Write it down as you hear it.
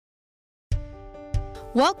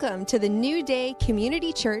Welcome to the New Day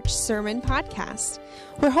Community Church Sermon Podcast.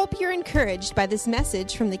 We hope you're encouraged by this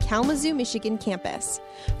message from the Kalamazoo, Michigan campus.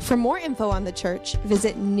 For more info on the church,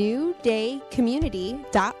 visit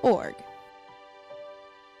newdaycommunity.org.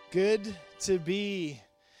 Good to be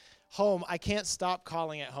home. I can't stop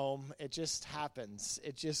calling it home. It just happens.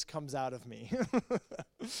 It just comes out of me.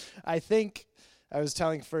 I was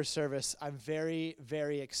telling first service, I'm very,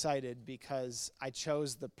 very excited because I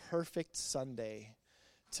chose the perfect Sunday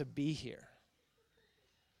to be here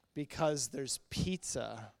because there's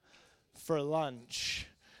pizza for lunch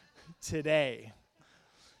today.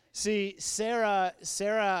 See, Sarah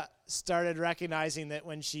started recognizing that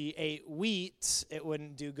when she ate wheat, it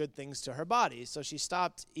wouldn't do good things to her body, so she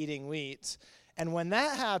stopped eating wheat. And when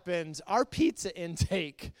that happened, our pizza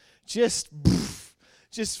intake just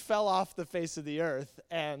fell off the face of the earth.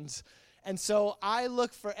 And so I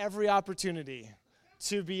look for every opportunity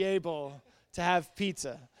to be able to have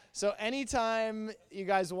pizza. So anytime you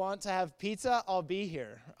guys want to have pizza, I'll be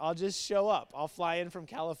here. I'll just show up. I'll fly in from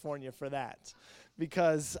California for that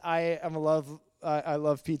because I love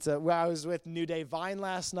pizza. Well, I was with New Day Vine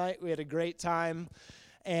last night. We had a great time.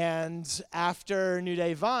 And after New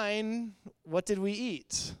Day Vine, what did we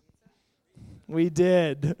eat? We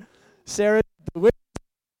did. Sarah,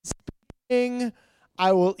 speaking,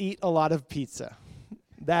 I will eat a lot of pizza.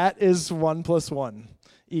 That is 1 + 1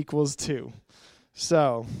 = 2.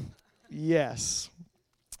 So, yes.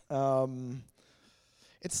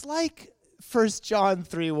 It's like 1 John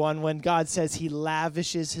 3:1 when God says he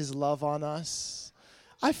lavishes his love on us.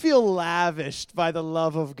 I feel lavished by the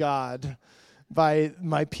love of God by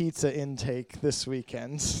my pizza intake this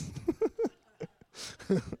weekend.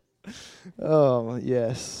 Oh,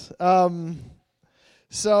 yes.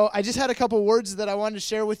 So I just had a couple words that I wanted to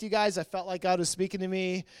share with you guys. I felt like God was speaking to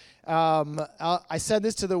me. I said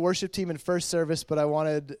this to the worship team in first service, but I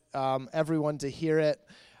wanted everyone to hear it.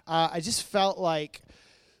 I just felt like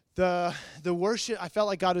the worship, I felt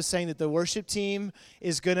like God was saying that the worship team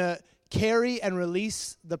is going to carry and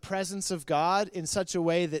release the presence of God in such a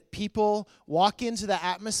way that people walk into the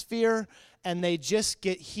atmosphere and they just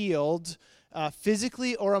get healed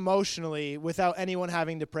physically or emotionally without anyone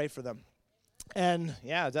having to pray for them. And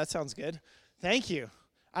yeah, that sounds good. Thank you.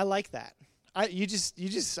 I like that. I'm just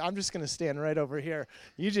going to stand right over here.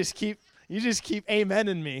 You just keep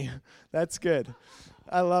amening me. That's good.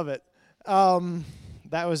 I love it.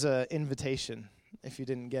 That was an invitation, if you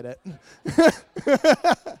didn't get it.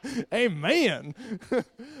 Amen.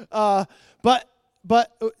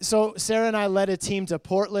 So Sarah and I led a team to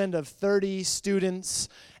Portland of 30 students,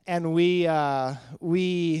 and there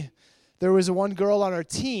was one girl on our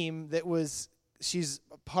team she's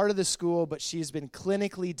part of the school, but she's been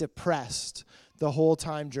clinically depressed the whole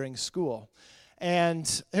time during school. And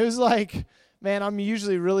it was like, man, I'm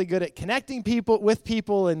usually really good at connecting with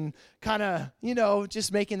people and kind of,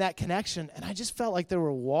 just making that connection. And I just felt like there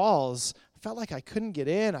were walls. I felt like I couldn't get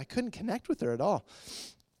in. I couldn't connect with her at all.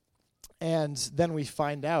 And then we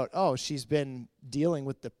find out, she's been dealing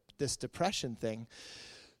with this depression thing.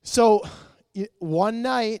 So one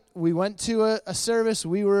night, we went to a service.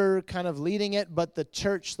 We were kind of leading it, but the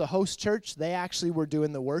host church, they actually were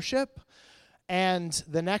doing the worship. And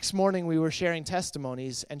the next morning, we were sharing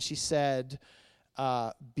testimonies, and she said,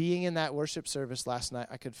 being in that worship service last night,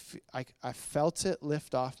 I felt it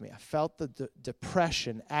lift off me. I felt the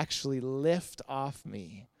depression actually lift off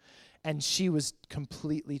me, and she was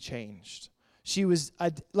completely changed. She was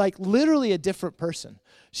literally a different person.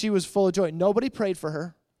 She was full of joy. Nobody prayed for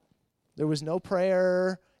her. There was no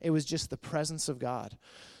prayer. It was just the presence of God.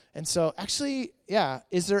 And so actually,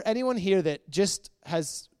 is there anyone here that just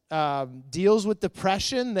has deals with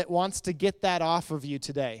depression that wants to get that off of you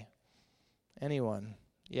today? Anyone?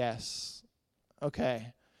 Yes.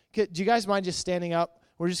 Okay. Do you guys mind just standing up?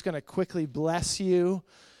 We're just going to quickly bless you.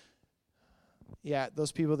 Yeah,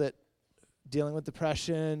 those people that dealing with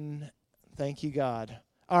depression, thank you, God.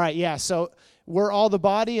 All right, yeah, so we're all the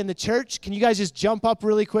body in the church. Can you guys just jump up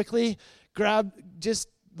really quickly? Just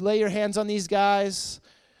lay your hands on these guys.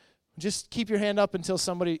 Just keep your hand up until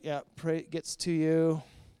somebody gets to you.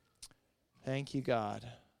 Thank you, God.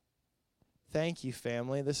 Thank you,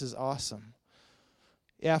 family. This is awesome.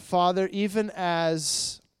 Yeah, Father, even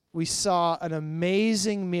as we saw an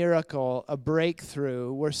amazing miracle, a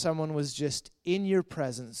breakthrough, where someone was just in your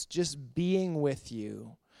presence, just being with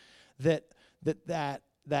you, that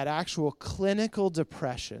actual clinical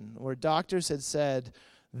depression where doctors had said,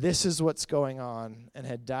 this is what's going on, and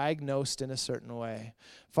had diagnosed in a certain way.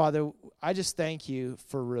 Father, I just thank you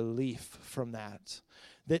for relief from that.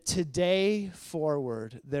 that today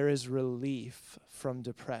forward there is relief from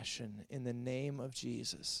depression in the name of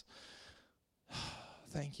Jesus.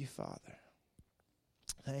 Thank you, Father.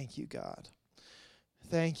 Thank you, God.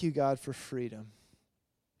 Thank you, God, for freedom.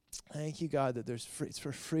 Thank you, God, that it's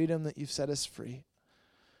for freedom that you've set us free.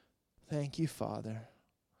 Thank you, Father.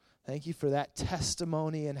 Thank you for that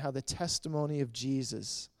testimony and how the testimony of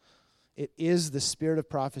Jesus, it is the spirit of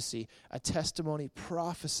prophecy. A testimony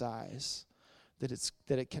prophesies that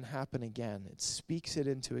it can happen again. It speaks it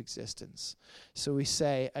into existence. So we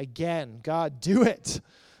say, again, God, do it.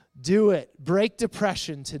 Do it. Break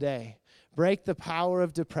depression today. Break the power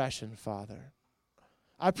of depression, Father.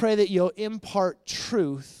 I pray that you'll impart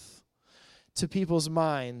truth to people's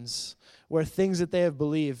minds where things that they have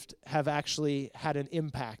believed have actually had an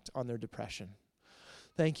impact on their depression.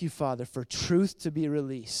 Thank you, Father, for truth to be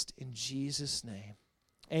released in Jesus' name.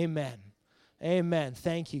 Amen. Amen.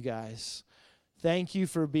 Thank you, guys. Thank you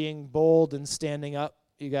for being bold and standing up,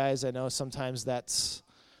 you guys. I know sometimes that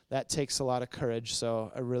takes a lot of courage,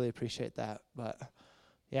 so I really appreciate that. But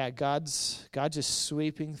yeah, God's just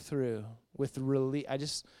sweeping through with relief. I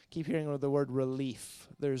just keep hearing the word relief.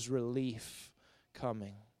 There's relief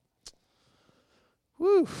coming.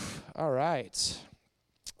 Woo. All right.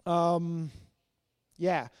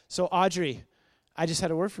 Yeah. So Audrey, I just had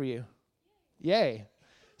a word for you. Yay.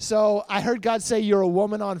 So I heard God say you're a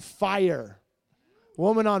woman on fire.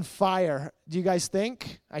 Woman on fire. Do you guys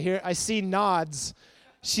think? I see nods.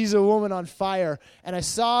 She's a woman on fire. And I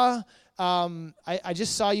saw, I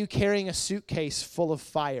just saw you carrying a suitcase full of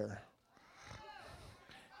fire.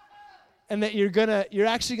 And that you're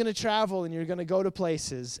actually gonna travel and you're gonna go to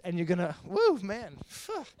places and you're gonna, woo, man.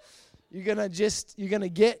 You're gonna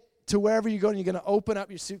get to wherever you go and you're gonna open up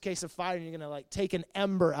your suitcase of fire and you're gonna take an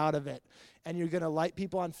ember out of it and you're gonna light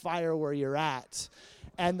people on fire where you're at.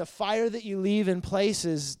 And the fire that you leave in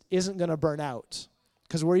places isn't gonna burn out.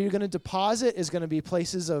 Because where you're gonna deposit is gonna be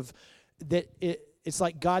places it's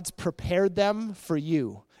like God's prepared them for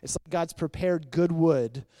you. It's like God's prepared good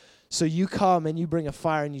wood. So you come and you bring a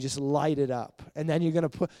fire and you just light it up. And then you're gonna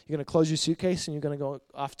close your suitcase and you're gonna go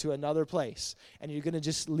off to another place. And you're gonna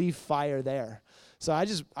just leave fire there. So I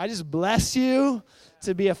just bless you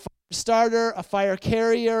to be a fire starter, a fire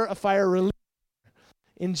carrier, a fire reliever.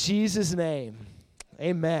 In Jesus' name.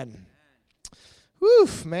 Amen. Whew,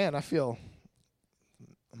 man, I feel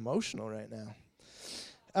emotional right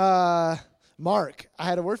now. Mark, I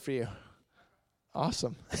had a word for you.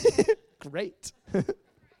 Awesome. Great.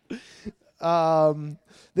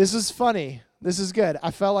 This is funny. This is good.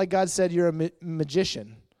 I felt like God said you're a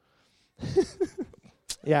magician.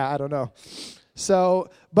 Yeah, I don't know. So,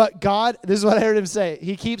 but God, this is what I heard him say.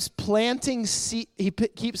 He keeps planting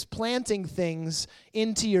keeps planting things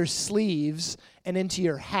into your sleeves and into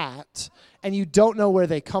your hat, and you don't know where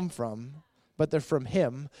they come from, but they're from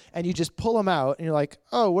him, and you just pull them out, and you're like,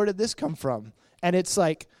 oh, where did this come from? And it's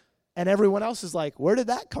like, and everyone else is like, where did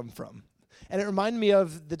that come from? And it reminded me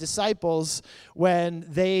of the disciples when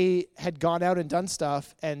they had gone out and done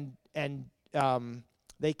stuff, and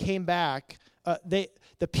they came back.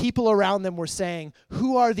 The people around them were saying,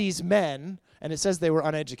 "Who are these men?" And it says they were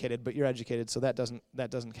uneducated, but you're educated, so that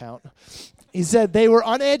doesn't count. He said they were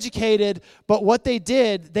uneducated, but what they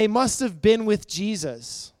did, they must have been with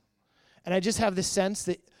Jesus. And I just have the sense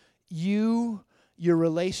that your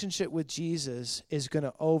relationship with Jesus is going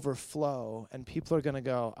to overflow, and people are going to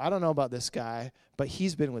go, I don't know about this guy, but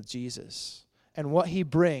he's been with Jesus. And what he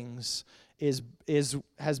brings is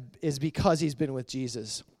because he's been with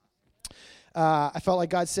Jesus. I felt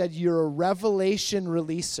like God said, you're a revelation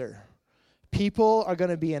releaser. People are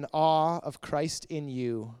going to be in awe of Christ in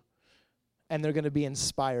you, and they're going to be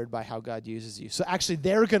inspired by how God uses you. So actually,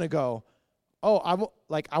 they're going to go, oh, I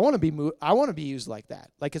want to be used like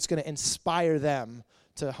that. Like it's going to inspire them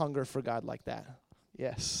to hunger for God like that.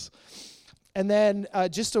 Yes. And then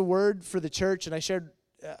just a word for the church, and I shared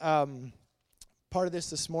part of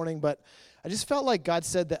this morning, but I just felt like God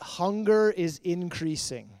said that hunger is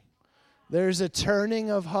increasing. There's a turning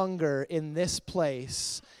of hunger in this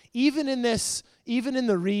place, even in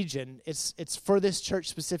the region. It's for this church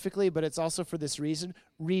specifically, but it's also for this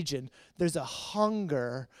region. There's a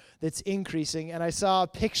hunger that's increasing, and I saw a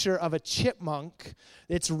picture of a chipmunk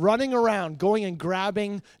that's running around, going and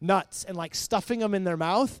grabbing nuts and stuffing them in their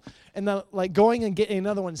mouth, and then going and getting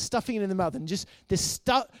another one, stuffing it in the mouth, and just this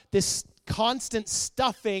constant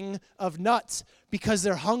stuffing of nuts because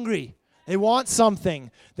they're hungry. They want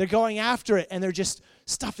something. They're going after it, and they're just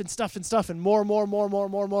stuffing, more. I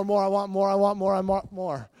want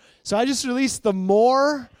more. So I just released the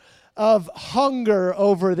more of hunger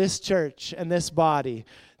over this church and this body,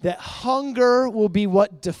 that hunger will be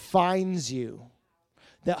what defines you.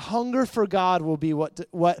 That hunger for God will be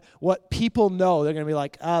what people know. They're going to be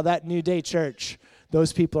like, that New Day church,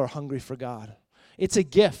 those people are hungry for God. It's a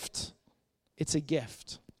gift. It's a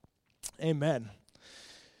gift. Amen.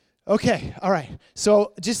 Okay, all right.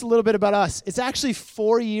 So just a little bit about us. It's actually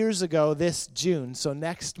 4 years ago this June, so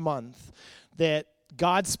next month, that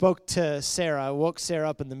God spoke to Sarah, woke Sarah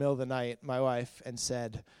up in the middle of the night, my wife, and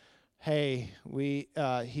said, hey,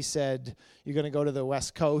 he said, you're going to go to the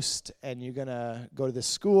West Coast and you're going to go to this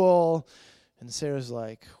school. And Sarah's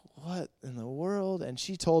like, what in the world? And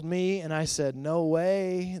she told me, and I said, no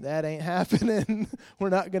way, that ain't happening. We're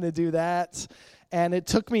not going to do that. And it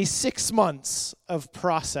took me 6 months of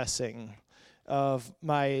processing of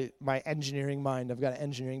my engineering mind. I've got an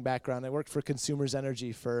engineering background. I worked for Consumers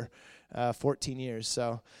Energy for 14 years.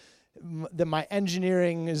 So my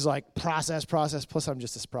engineering is like process, plus I'm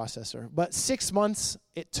just a processor. But 6 months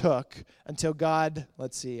it took until God,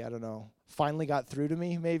 finally got through to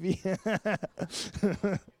me, maybe.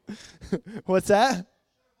 What's that?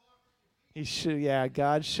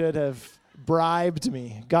 God should have bribed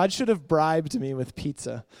me. God should have bribed me with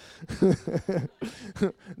pizza.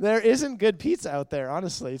 There isn't good pizza out there,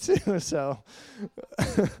 honestly, too. So,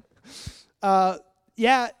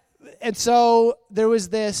 and so there was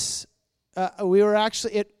this, we were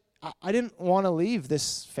actually, I didn't want to leave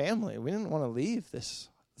this family. We didn't want to leave this.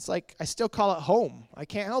 It's like, I still call it home. I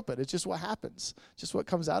can't help it. It's just what happens. Just what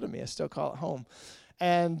comes out of me. I still call it home.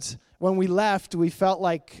 And when we left, we felt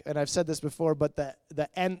like, and I've said this before, but the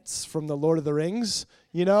Ents from the Lord of the Rings,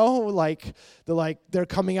 they're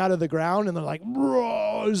coming out of the ground and they're like,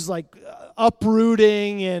 it's like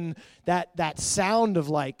uprooting, and that sound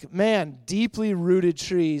of deeply rooted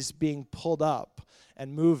trees being pulled up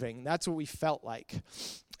and moving. That's what we felt like.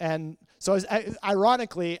 And so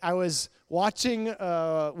ironically, I was watching,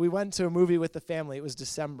 we went to a movie with the family. It was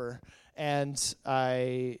December, and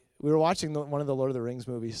we were watching one of the Lord of the Rings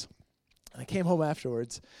movies. I came home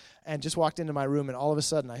afterwards and just walked into my room, and all of a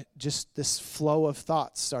sudden, this flow of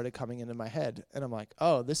thoughts started coming into my head. And I'm like,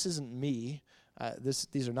 oh, this isn't me.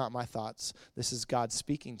 These are not my thoughts. This is God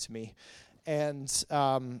speaking to me. And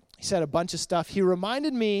he said a bunch of stuff. He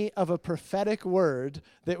reminded me of a prophetic word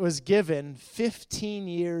that was given 15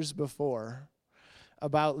 years before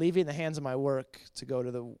about leaving the hands of my work to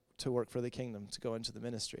go to work for the kingdom, to go into the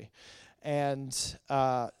ministry. And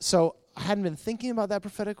so I hadn't been thinking about that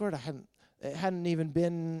prophetic word. It hadn't even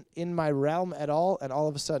been in my realm at all. And all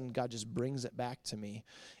of a sudden, God just brings it back to me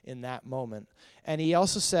in that moment. And he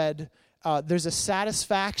also said, there's a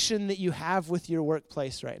satisfaction that you have with your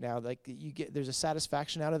workplace right now. There's a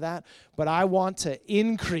satisfaction out of that. But I want to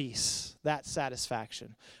increase that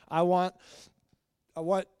satisfaction. I want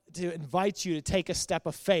to invite you to take a step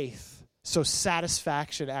of faith. So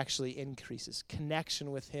satisfaction actually increases.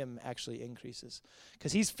 Connection with him actually increases.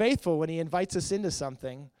 Because he's faithful when he invites us into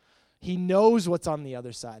something. He knows what's on the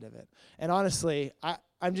other side of it. And honestly,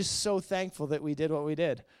 I'm just so thankful that we did what we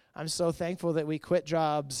did. I'm so thankful that we quit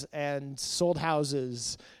jobs and sold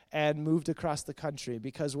houses and moved across the country,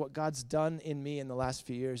 because what God's done in me in the last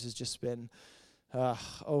few years has just been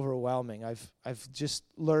overwhelming. I've just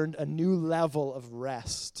learned a new level of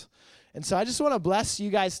rest. And so I just want to bless you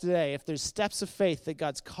guys today. If there's steps of faith that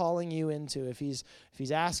God's calling you into, if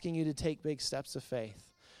he's asking you to take big steps of faith,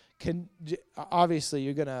 obviously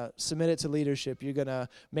you're going to submit it to leadership. You're going to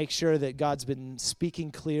make sure that God's been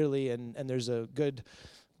speaking clearly and there's a good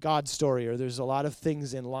God story, or there's a lot of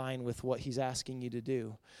things in line with what he's asking you to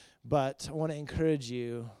do. But I want to encourage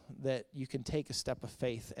you that you can take a step of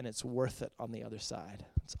faith, and it's worth it on the other side.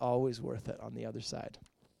 It's always worth it on the other side.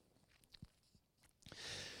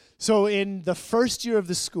 So in the first year of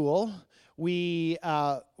the school, the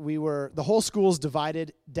whole school's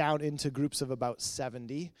divided down into groups of about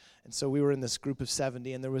 70. And so we were in this group of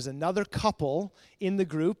 70, and there was another couple in the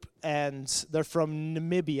group, and they're from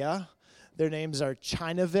Namibia. Their names are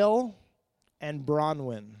Chinaville and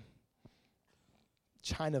Bronwyn.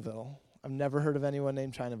 Chinaville. I've never heard of anyone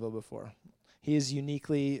named Chinaville before. He is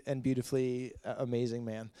uniquely and beautifully amazing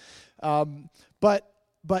man.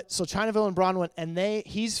 But so Chinaville and Bronwyn, and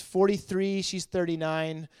he's 43, she's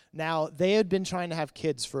 39. Now, they had been trying to have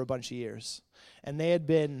kids for a bunch of years. And they had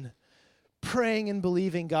been praying and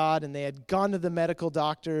believing God, and they had gone to the medical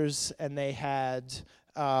doctors, and they had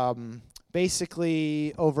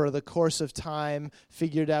basically, over the course of time,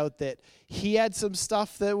 figured out that he had some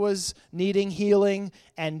stuff that was needing healing,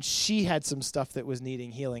 and she had some stuff that was needing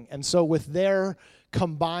healing. And so with their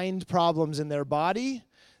combined problems in their body,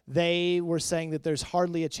 they were saying that there's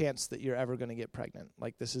hardly a chance that you're ever going to get pregnant.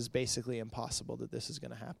 Like, this is basically impossible that this is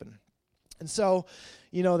going to happen. And so,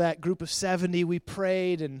 that group of 70, we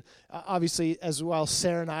prayed, and obviously as well,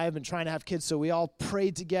 Sarah and I have been trying to have kids, so we all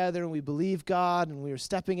prayed together, and we believed God, and we were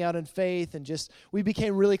stepping out in faith, and we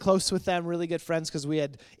became really close with them, really good friends, because we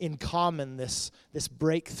had in common this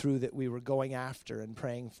breakthrough that we were going after and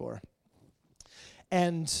praying for.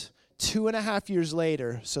 And 2.5 years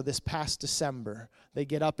later, so this past December, they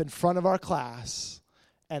get up in front of our class,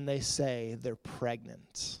 and they say they're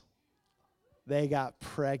pregnant. They got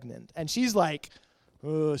pregnant. And she's like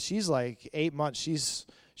 8 months. She's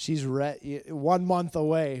 1 month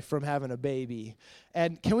away from having a baby.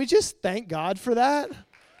 And can we just thank God for that?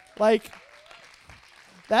 Like,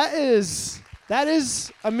 that is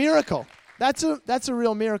a miracle. That's a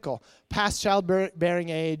real miracle. Past childbearing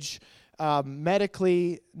age,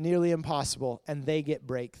 medically nearly impossible, and they get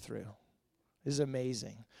breakthrough. This is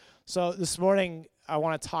amazing. So this morning, I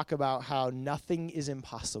want to talk about how nothing is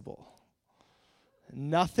impossible.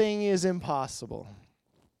 Nothing is impossible.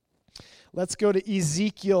 Let's go to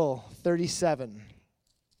Ezekiel 37.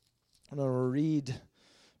 I'm going to read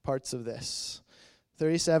parts of this.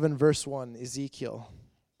 37 verse 1, Ezekiel.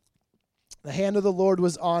 The hand of the Lord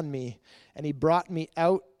was on me, and he brought me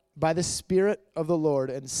out by the Spirit of the Lord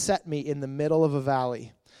and set me in the middle of a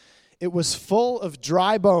valley. It was full of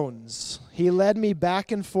dry bones. He led me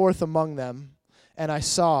back and forth among them, and I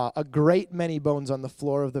saw a great many bones on the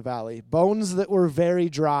floor of the valley, bones that were very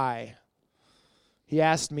dry. He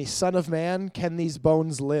asked me, "Son of man, can these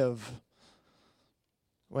bones live?"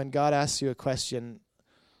 When God asks you a question,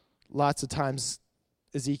 lots of times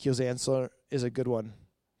Ezekiel's answer is a good one.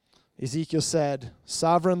 Ezekiel said,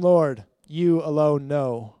 "Sovereign Lord, you alone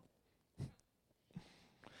know."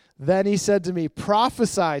 Then he said to me,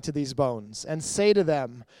 "Prophesy to these bones and say to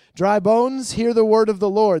them, dry bones, hear the word of the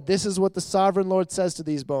Lord. This is what the sovereign Lord says to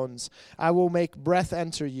these bones. I will make breath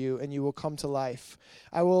enter you, and you will come to life.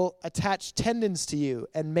 I will attach tendons to you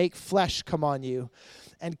and make flesh come on you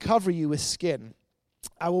and cover you with skin.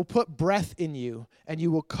 I will put breath in you, and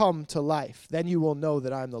you will come to life. Then you will know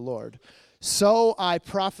that I am the Lord." So I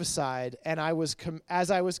prophesied, and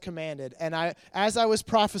as I was commanded, and as I was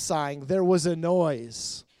prophesying, there was a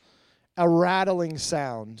noise, a rattling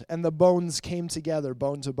sound, and the bones came together,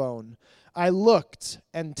 bone to bone. I looked,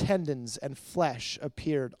 and tendons and flesh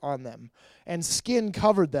appeared on them, and skin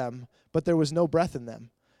covered them, but there was no breath in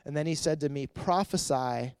them. And then he said to me,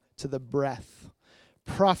 "Prophesy to the breath.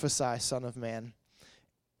 Prophesy, Son of man,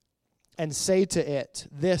 and say to it,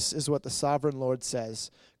 this is what the sovereign Lord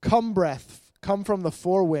says. Come, breath, come from the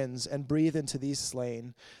four winds and breathe into these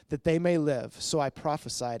slain, that they may live." So I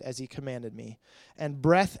prophesied as he commanded me. And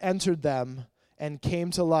breath entered them and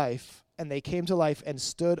came to life, and they came to life and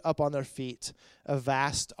stood up on their feet, a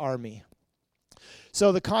vast army.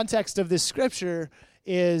 So the context of this scripture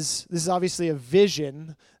is, this is obviously a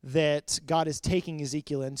vision that God is taking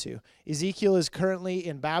Ezekiel into. Ezekiel is currently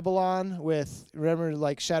in Babylon with, remember,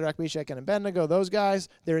 like Shadrach, Meshach, and Abednego, those guys.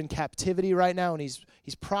 They're in captivity right now, and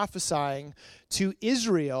he's prophesying to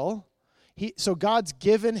Israel. So God's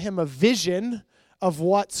given him a vision of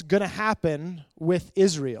what's going to happen with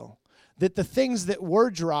Israel, that the things that were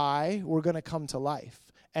dry were going to come to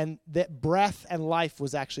life, and that breath and life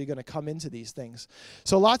was actually going to come into these things.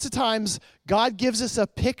 So lots of times, God gives us a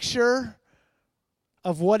picture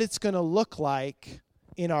of what it's going to look like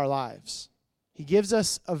in our lives. He gives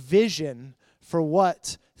us a vision for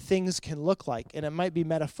what things can look like. And it might be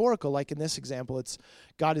metaphorical, like in this example. It's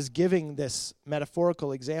God is giving this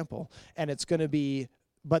metaphorical example, and it's going to be,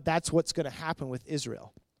 but that's what's going to happen with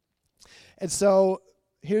Israel. And so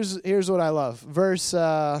here's what I love. Verse,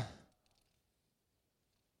 I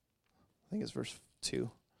think it's verse 2.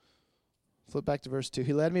 Flip back to verse 2.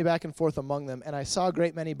 He led me back and forth among them, and I saw a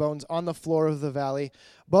great many bones on the floor of the valley,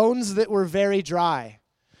 bones that were very dry.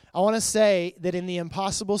 I want to say that in the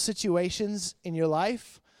impossible situations in your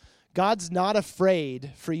life, God's not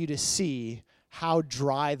afraid for you to see how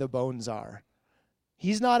dry the bones are.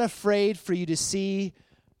 He's not afraid for you to see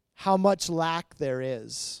how much lack there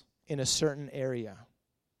is in a certain area,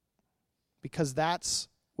 because that's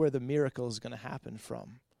where the miracle is going to happen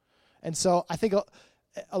from. And so I think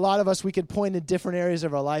a lot of us, we could point in different areas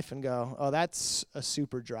of our life and go, oh, that's a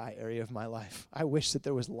super dry area of my life. I wish that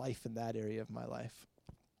there was life in that area of my life.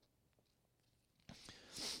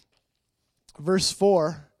 Verse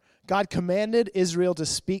 4, God commanded Israel to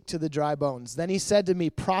speak to the dry bones. Then he said to me,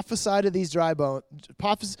 prophesy to these dry bones.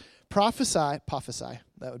 Prophesy,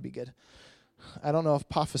 that would be good. I don't know if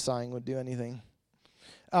prophesying would do anything.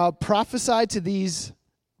 Prophesy to these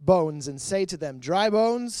bones and say to them, dry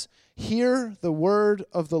bones, hear the word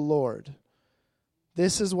of the Lord.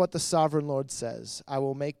 This is what the sovereign Lord says. I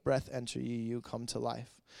will make breath enter you, you come to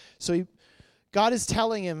life. So God is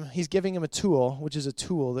telling him, he's giving him a tool, which is a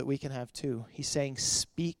tool that we can have too. He's saying,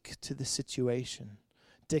 speak to the situation.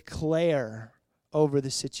 Declare over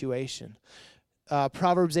the situation.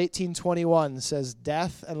 Proverbs 18:21 says,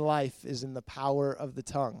 death and life is in the power of the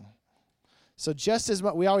tongue. So just as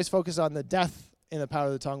much, we always focus on the death in the power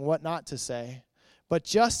of the tongue, what not to say. But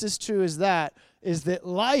just as true as that is that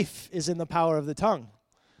life is in the power of the tongue.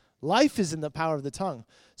 Life is in the power of the tongue.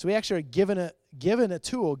 So we actually are given a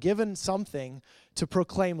tool, given something to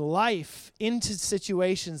proclaim life into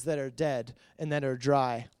situations that are dead and that are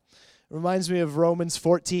dry. It reminds me of Romans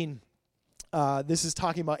 14. This is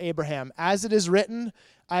talking about Abraham. As it is written,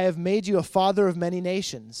 I have made you a father of many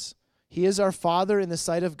nations. He is our father in the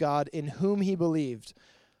sight of God, in whom he believed.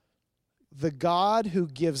 The God who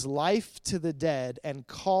gives life to the dead and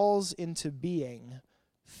calls into being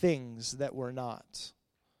things that were not.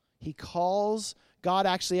 He calls, God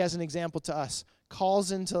actually as an example to us,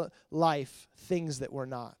 calls into life things that were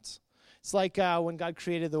not. It's like when God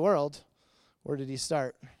created the world, where did he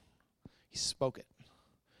start? He spoke it.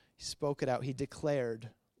 He spoke it out. He declared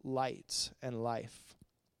light and life.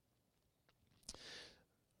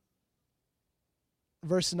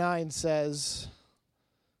 Verse 9 says,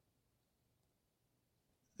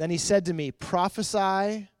 then he said to me,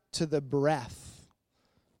 prophesy to the breath.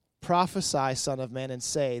 Prophesy, Son of Man, and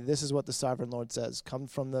say, this is what the sovereign Lord says, come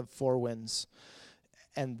from the four winds,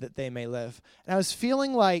 and that they may live. And I was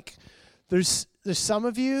feeling like there's some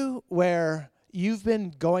of you where you've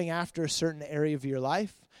been going after a certain area of your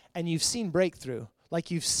life, and you've seen breakthrough. Like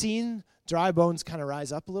you've seen dry bones kind of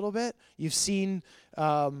rise up a little bit. You've seen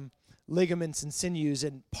ligaments and sinews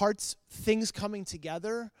and parts, things coming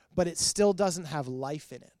together, but it still doesn't have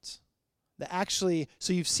life in it.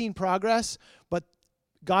 So you've seen progress, but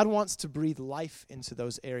God wants to breathe life into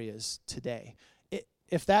those areas today.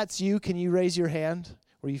 If that's you, can you raise your hand?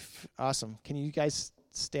 Awesome. Can you guys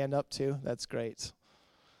stand up too? That's great.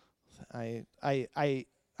 I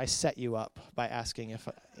set you up by asking if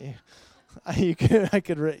you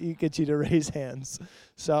get you to raise hands.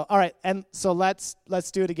 So all right, and so let's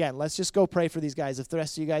do it again. Let's just go pray for these guys. If the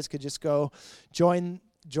rest of you guys could just go join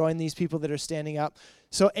these people that are standing up.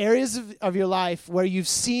 So areas of your life where you've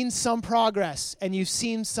seen some progress and you've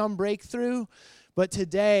seen some breakthrough, but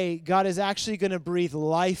today God is actually going to breathe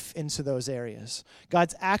life into those areas.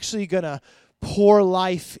 God's actually going to pour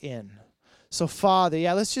life in. So Father,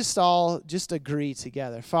 let's just all agree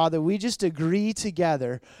together. Father, we just agree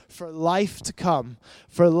together for life to come,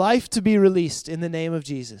 for life to be released in the name of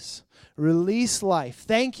Jesus. Release life.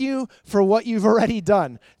 Thank you for what you've already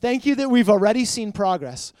done. Thank you that we've already seen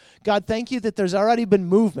progress. God, thank you that there's already been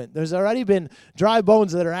movement. There's already been dry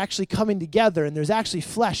bones that are actually coming together, and there's actually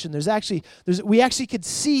flesh, and we actually could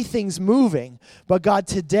see things moving. But God,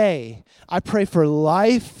 today, I pray for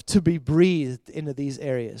life to be breathed into these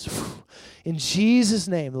areas. In Jesus'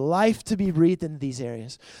 name, life to be breathed into these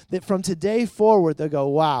areas. That from today forward, they'll go,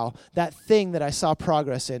 wow, that thing that I saw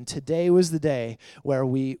progress in, today was the day where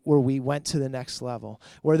we went to the next level,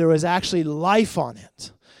 where there was actually life on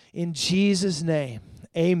it. In Jesus' name,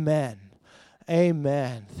 amen.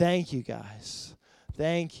 Amen. Thank you, guys.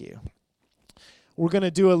 Thank you. We're going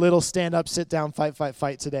to do a little stand-up, sit-down,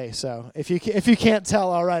 fight today. So if you can't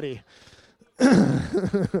tell already,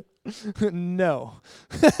 no.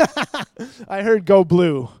 I heard go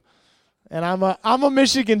blue. And I'm a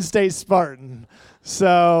Michigan State Spartan.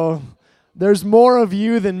 So there's more of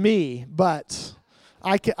you than me, but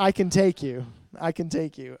I can take you. I can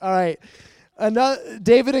take you. All right.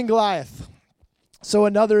 David and Goliath. So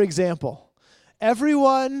another example.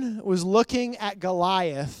 Everyone was looking at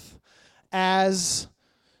Goliath as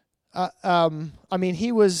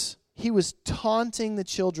he was taunting the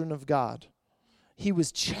children of God. He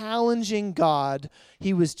was challenging God.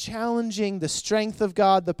 He was challenging the strength of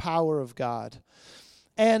God, the power of God.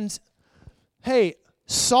 And, hey,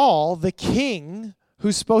 Saul, the king,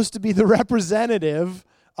 who's supposed to be the representative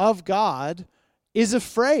of God, is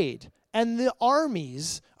afraid. And the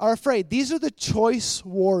armies are afraid. These are the choice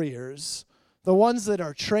warriors, the ones that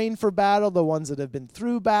are trained for battle, the ones that have been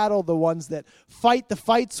through battle, the ones that fight the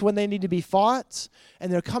fights when they need to be fought.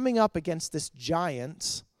 And they're coming up against this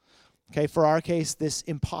giant. Okay, for our case, this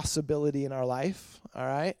impossibility in our life, all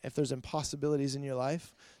right? If there's impossibilities in your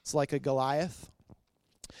life, it's like a Goliath.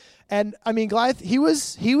 And, Goliath, he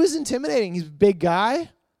was intimidating. He's a big guy,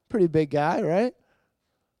 pretty big guy, right?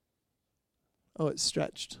 Oh, it's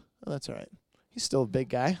stretched. Oh, that's all right. He's still a big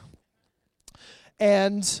guy.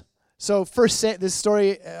 And so this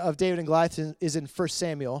story of David and Goliath is in 1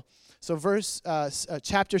 Samuel. So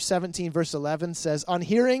chapter 17, verse 11 says, on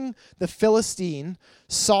hearing the Philistine,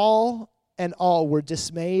 Saul and all were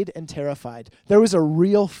dismayed and terrified. There was a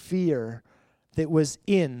real fear that was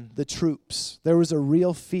in the troops. There was a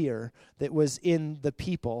real fear that was in the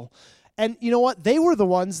people. And you know what? They were the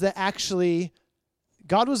ones that actually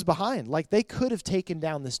God was behind. Like, they could have taken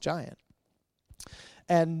down this giant.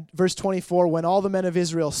 And verse 24, when all the men of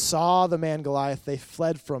Israel saw the man Goliath, they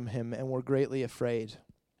fled from him and were greatly afraid.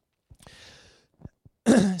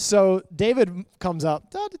 So David comes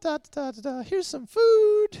up, here's some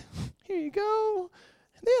food. Here you go.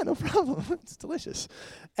 Yeah, no problem. It's delicious.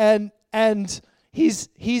 And he's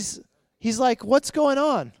like, what's going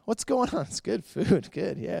on? What's going on? It's good food.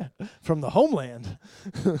 Good, yeah. From the homeland.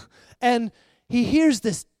 And he hears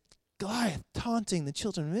this Goliath taunting the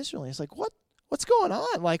children of Israel. He's like, what's going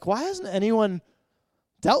on? Like, why hasn't anyone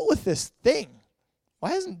dealt with this thing?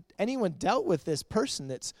 Why hasn't anyone dealt with this person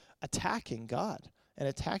that's attacking God and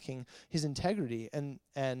attacking his integrity and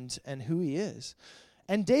who he is?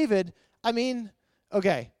 And David, I mean,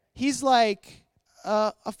 okay, he's like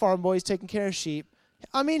a farm boy. He's taking care of sheep.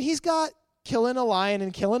 I mean, he's got killing a lion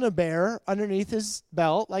and killing a bear underneath his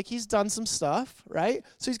belt. Like, he's done some stuff, right?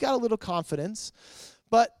 So he's got a little confidence.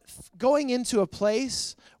 But going into a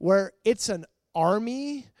place where it's an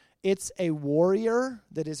army, it's a warrior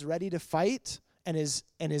that is ready to fight and is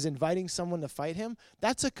inviting someone to fight him,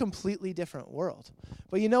 that's a completely different world.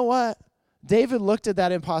 But you know what? David looked at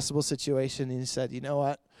that impossible situation and he said, you know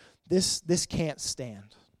what? This can't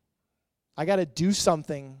stand. I got to do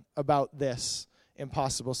something about this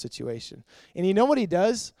impossible situation. And you know what he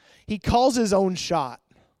does? He calls his own shot.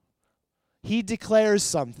 He declares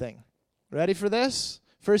something. Ready for this?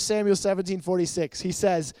 1 Samuel 17:46. He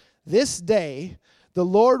says, this day the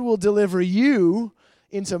Lord will deliver you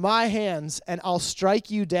into my hands, and I'll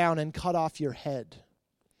strike you down and cut off your head.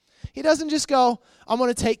 He doesn't just go, I'm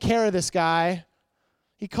going to take care of this guy.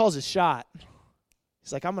 He calls his shot.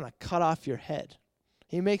 He's like, I'm going to cut off your head.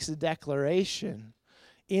 He makes a declaration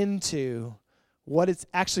into what it's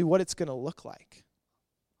going to look like.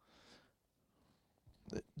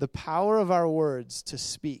 The power of our words to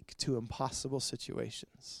speak to impossible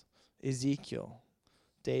situations. Ezekiel,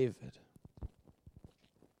 David.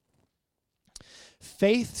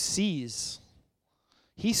 Faith sees.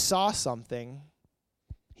 He saw something.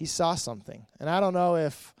 And I don't know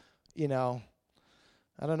if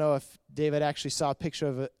David actually saw a picture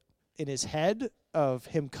of it in his head of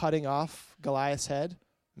him cutting off Goliath's head.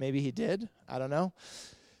 Maybe he did. I don't know.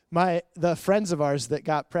 The friends of ours that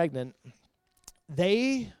got pregnant,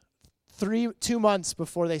 they 2 months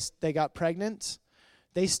before they got pregnant,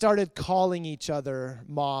 they started calling each other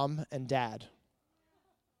mom and dad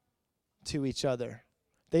to each other.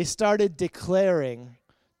 They started declaring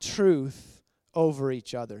truth over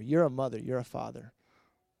each other. You're a mother, you're a father.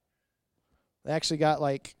 They actually got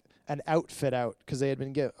like an outfit out because they had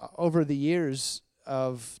been over the years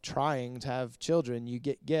of trying to have children, you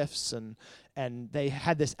get gifts, and they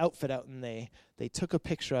had this outfit out, and they took a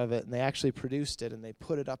picture of it, and they actually produced it, and they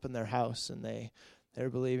put it up in their house, and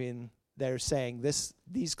they're saying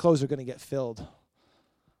these clothes are going to get filled.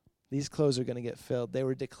 These clothes are going to get filled. They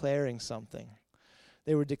were declaring something.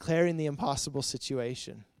 They were declaring the impossible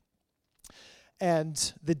situation.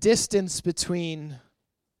 And the distance between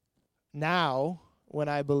now, when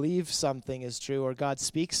I believe something is true, or God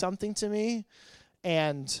speaks something to me,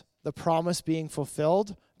 and the promise being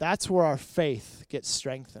fulfilled, that's where our faith gets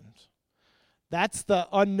strengthened. That's the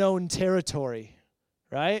unknown territory,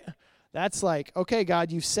 right? That's like, okay,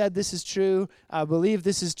 God, you've said this is true. I believe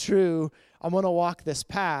this is true. I'm going to walk this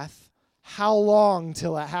path. How long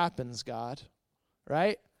till it happens, God?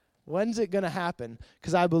 Right? When's it going to happen?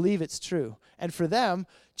 Because I believe it's true. And for them,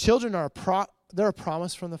 children are they're a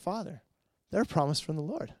promise from the Father. They're a promise from the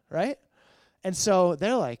Lord, right? And so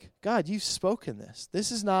they're like, God, you've spoken this.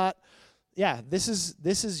 This is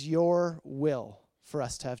your will for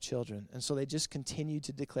us to have children. And so they just continued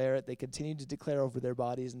to declare it. They continued to declare over their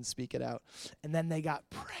bodies and speak it out. And then they got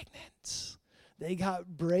pregnant. They got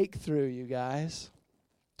breakthrough, you guys.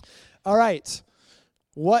 All right.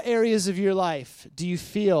 What areas of your life do you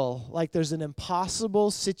feel like there's an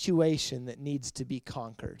impossible situation that needs to be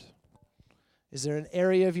conquered? Is there an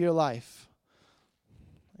area of your life?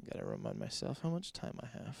 I got to remind myself how much time I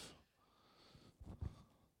have.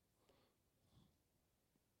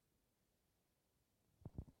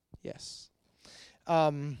 Yes.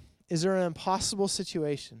 Is there an impossible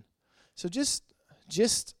situation? So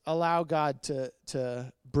just allow God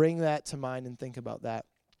to bring that to mind and think about that.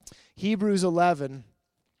 Hebrews 11,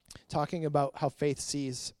 talking about how faith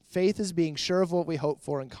sees. Faith is being sure of what we hope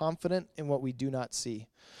for and confident in what we do not see.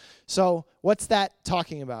 So what's that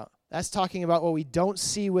talking about? That's talking about what we don't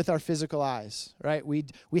see with our physical eyes, right? We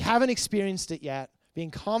haven't experienced it yet,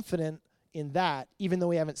 being confident in that, even though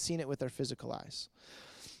we haven't seen it with our physical eyes.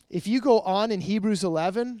 If you go on in Hebrews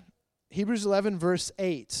 11 verse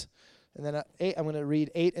 8, and then 8, I'm going to read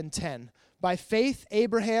 8 and 10. By faith,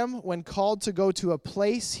 Abraham, when called to go to a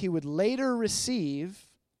place he would later receive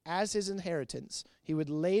as his inheritance, he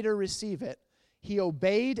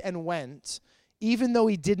obeyed and went, even though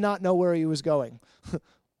he did not know where he was going.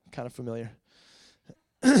 Kind of familiar.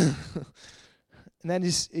 And then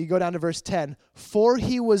you go down to verse 10. For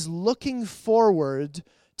he was looking forward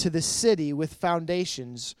to the city with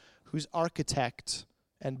foundations, whose architect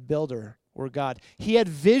and builder were God. He had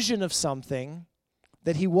vision of something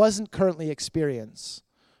that he wasn't currently experiencing.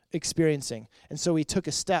 And so he took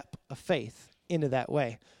a step of faith into that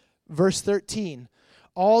way. Verse 13.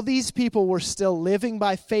 All these people were still living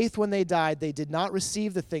by faith when they died. They did not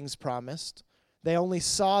receive the things promised. They only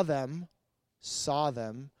saw them,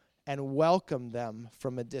 and welcomed them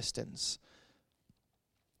from a distance.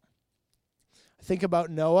 Think about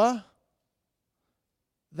Noah.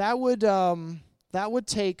 That would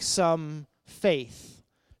take some faith,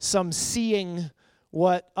 some seeing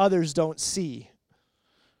what others don't see.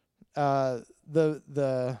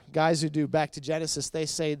 The guys who do Back to Genesis, they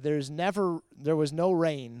say there was no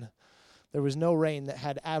rain. There was no rain that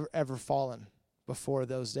had ever fallen before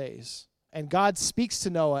those days. And God speaks to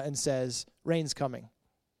Noah and says, rain's coming.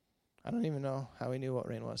 I don't even know how he knew what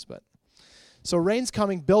rain was, but so rain's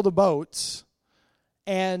coming, build a boat.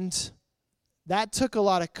 And that took a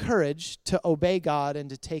lot of courage to obey God and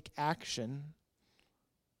to take action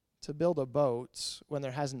to build a boat when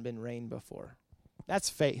there hasn't been rain before. That's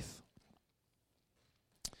faith.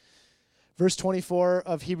 Verse 24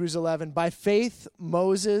 of Hebrews 11, by faith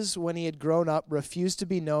Moses, when he had grown up, refused to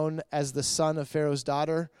be known as the son of Pharaoh's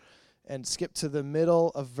daughter. And skip to the middle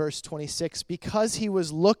of verse 26, because he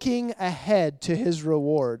was looking ahead to his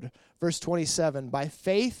reward. Verse 27, by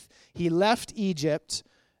faith he left Egypt,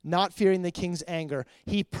 not fearing the king's anger.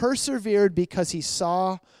 He persevered because he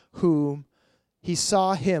saw him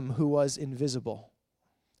who was invisible.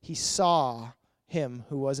 He saw him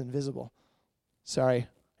who was invisible. Sorry,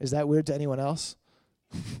 is that weird to anyone else?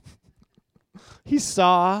 He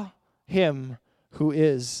saw him who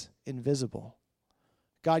is invisible.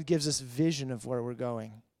 God gives us vision of where we're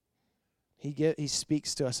going. He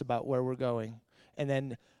speaks to us about where we're going. And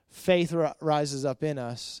then faith rises up in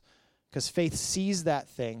us because faith sees that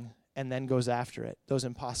thing and then goes after it, those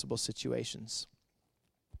impossible situations.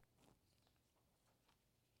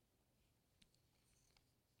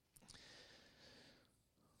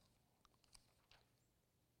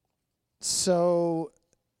 So,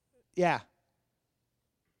 yeah.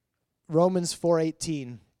 Romans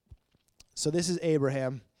 4:18. So this is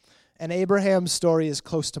Abraham, and Abraham's story is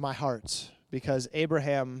close to my heart because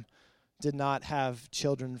Abraham did not have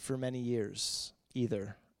children for many years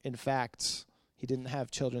either. In fact, he didn't have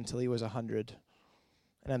children till he was 100.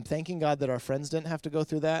 And I'm thanking God that our friends didn't have to go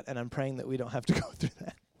through that, and I'm praying that we don't have to go through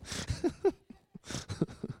that.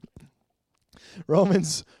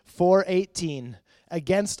 Romans 4:18,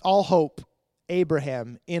 against all hope,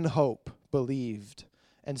 Abraham in hope believed,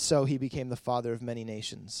 and so he became the father of many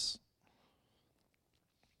nations.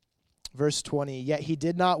 Verse 20, yet he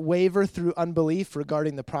did not waver through unbelief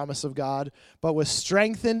regarding the promise of God, but was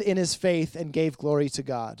strengthened in his faith and gave glory to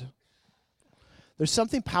God. There's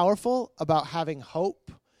something powerful about having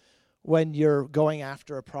hope when you're going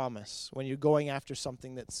after a promise, when you're going after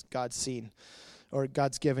something that's God's seen or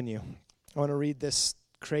God's given you. I want to read this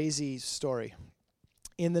crazy story.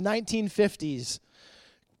 In the 1950s,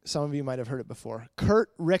 some of you might have heard it before. Kurt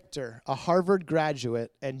Richter, a Harvard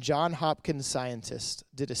graduate and Johns Hopkins scientist,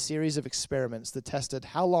 did a series of experiments that tested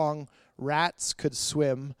how long rats could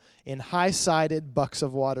swim in high-sided buckets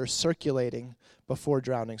of water circulating before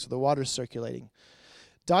drowning. So the water's circulating.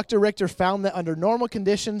 Dr. Richter found that under normal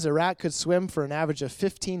conditions, a rat could swim for an average of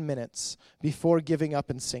 15 minutes before giving up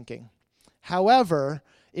and sinking. However,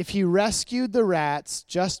 if he rescued the rats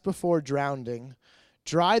just before drowning,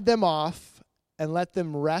 dried them off, and let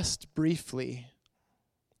them rest briefly,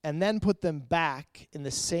 and then put them back in the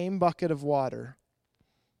same bucket of water,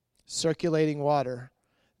 circulating water,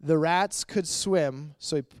 the rats could swim.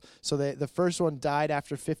 So the first one died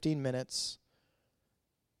after 15 minutes.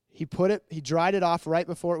 He dried it off right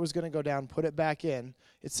before it was going to go down, put it back in.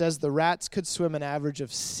 It says the rats could swim an average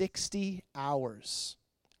of 60 hours.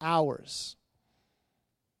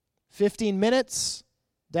 15 minutes,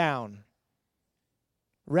 down.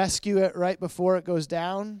 Rescue it right before it goes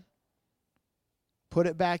down. Put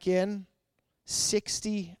it back in.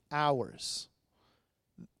 60 hours.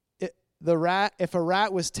 if a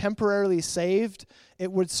rat was temporarily saved,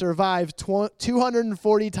 it would survive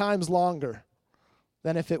 240 times longer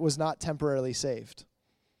than if it was not temporarily saved.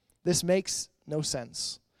 This makes no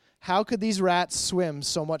sense. How could these rats swim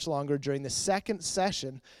so much longer during the second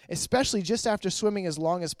session, especially just after swimming as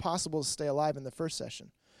long as possible to stay alive in the first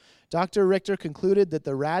session? Dr. Richter concluded that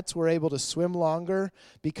the rats were able to swim longer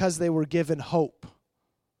because they were given hope.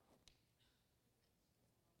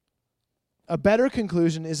 A better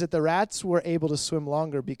conclusion is that the rats were able to swim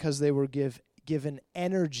longer because they were given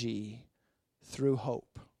energy through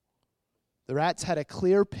hope. The rats had a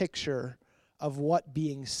clear picture of what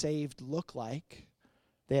being saved looked like.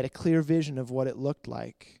 They had a clear vision of what it looked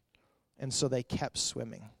like, and so they kept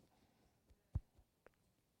swimming.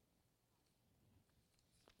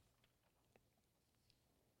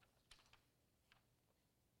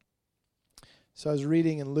 So I was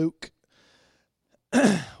reading in Luke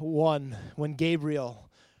 1 when Gabriel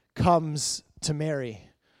comes to Mary,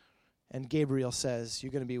 and Gabriel says,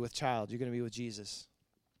 you're going to be with child, you're going to be with Jesus.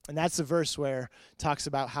 And that's the verse where it talks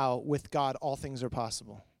about how with God all things are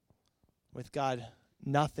possible. With God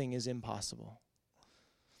nothing is impossible.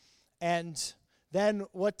 And then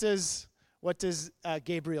what does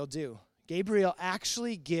Gabriel do? Gabriel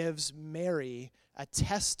actually gives Mary a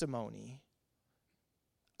testimony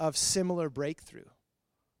of similar breakthrough.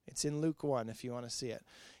 It's in Luke 1 if you want to see it.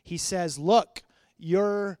 He says, look,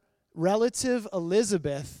 your relative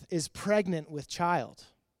Elizabeth is pregnant with child.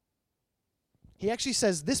 He actually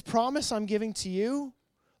says, this promise I'm giving to you,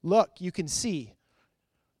 look, you can see.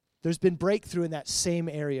 There's been breakthrough in that same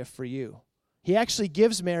area for you. He actually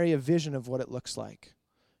gives Mary a vision of what it looks like.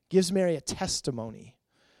 Gives Mary a testimony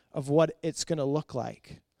of what it's going to look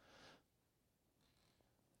like.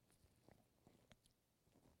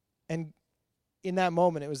 And in that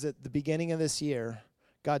moment, it was at the beginning of this year,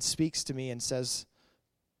 God speaks to me and says,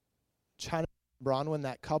 China and Bronwyn,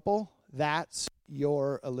 that couple, that's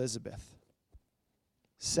your Elizabeth.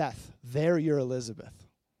 Seth, they're your Elizabeth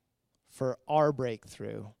for our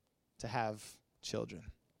breakthrough to have children.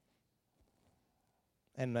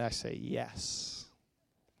 And I say, yes.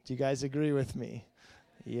 Do you guys agree with me?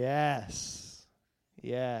 Yes.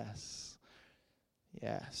 Yes.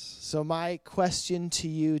 Yes. So my question to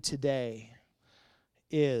you today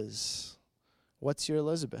is, what's your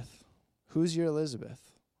Elizabeth? Who's your Elizabeth?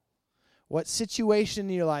 What situation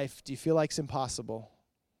in your life do you feel like is impossible?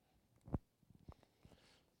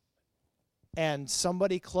 And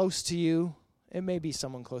somebody close to you, it may be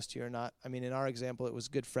someone close to you or not. I mean, in our example, it was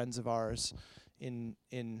good friends of ours. In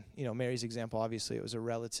Mary's example, obviously, it was a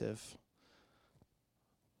relative.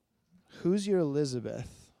 Who's your Elizabeth?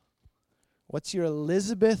 What's your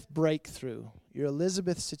Elizabeth breakthrough, your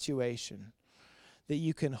Elizabeth situation that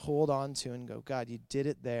you can hold on to and go, God, you did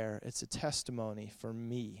it there. It's a testimony for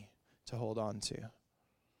me to hold on to.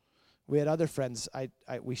 We had other friends.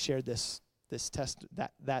 We shared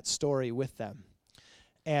that story with them,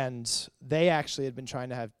 and they actually had been trying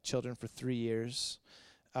to have children for 3 years.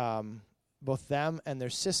 Both them and their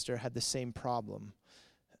sister had the same problem,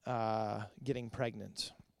 getting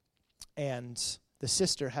pregnant, and the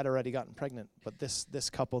sister had already gotten pregnant, but this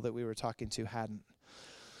couple that we were talking to hadn't.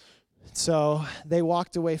 So they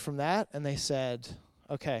walked away from that, and they said,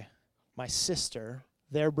 okay, my sister,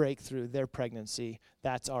 their breakthrough, their pregnancy,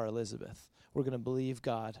 that's our Elizabeth. We're going to believe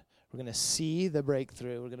God. We're going to see the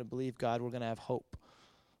breakthrough. We're going to believe God. We're going to have hope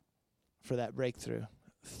for that breakthrough.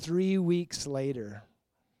 3 weeks later,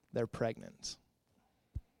 they're pregnant.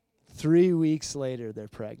 3 weeks later, they're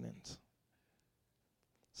pregnant.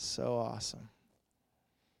 So awesome.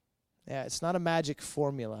 Yeah, it's not a magic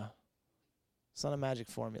formula. It's not a magic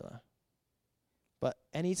formula. But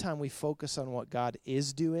anytime we focus on what God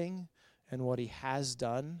is doing and what he has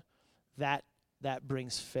done, that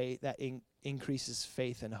brings faith, that increases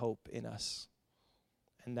faith and hope in us.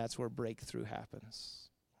 And that's where breakthrough happens.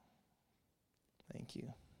 Thank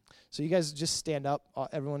you. So you guys just stand up.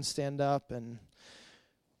 Everyone stand up. And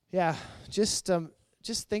yeah, just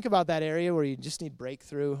think about that area where you just need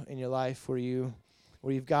breakthrough in your life, where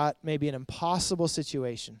you've got maybe an impossible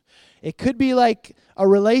situation. It could be like a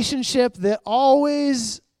relationship that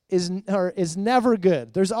always is never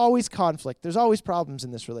good. There's always conflict. There's always problems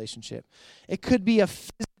in this relationship. It could be a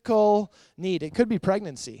physical need. It could be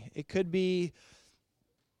pregnancy. It could be,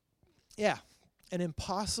 an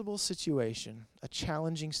impossible situation, a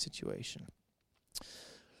challenging situation.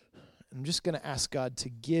 I'm just going to ask God to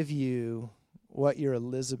give you what your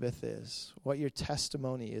Elizabeth is, what your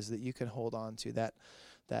testimony is that you can hold on to that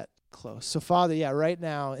close. So Father, right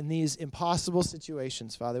now in these impossible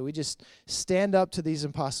situations, Father, we just stand up to these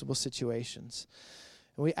impossible situations.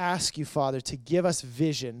 And we ask you, Father, to give us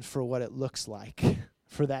vision for what it looks like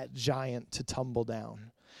for that giant to tumble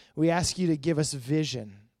down. We ask you to give us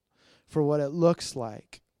vision for what it looks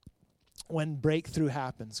like when breakthrough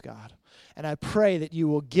happens, God. And I pray that you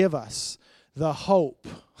will give us the hope,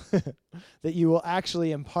 that you will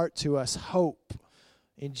actually impart to us hope.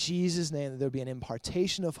 In Jesus' name, that there'll be an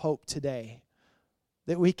impartation of hope today,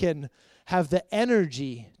 that we can have the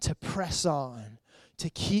energy to press on, to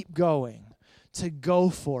keep going, to go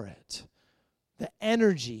for it, the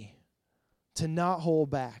energy to not hold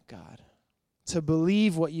back, God, to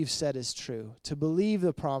believe what you've said is true, to believe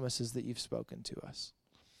the promises that you've spoken to us,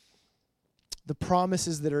 the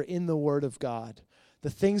promises that are in the Word of God, the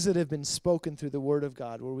things that have been spoken through the Word of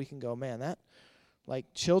God, where we can go, man, that, like,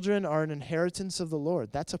 children are an inheritance of the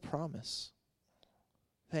Lord. That's a promise.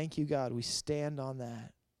 Thank you, God. We stand on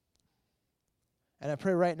that. And I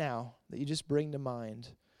pray right now that you just bring to mind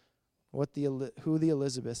who the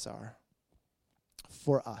Elizabeths are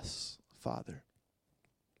for us, Father.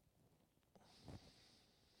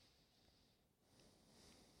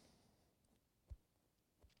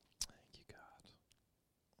 Thank you, God.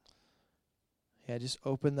 Yeah, just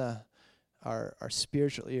open our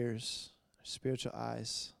spiritual ears, our spiritual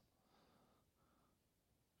eyes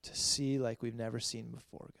to see like we've never seen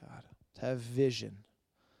before, God. To have vision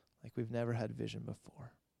like we've never had vision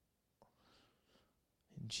before.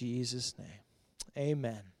 In Jesus' name,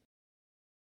 amen.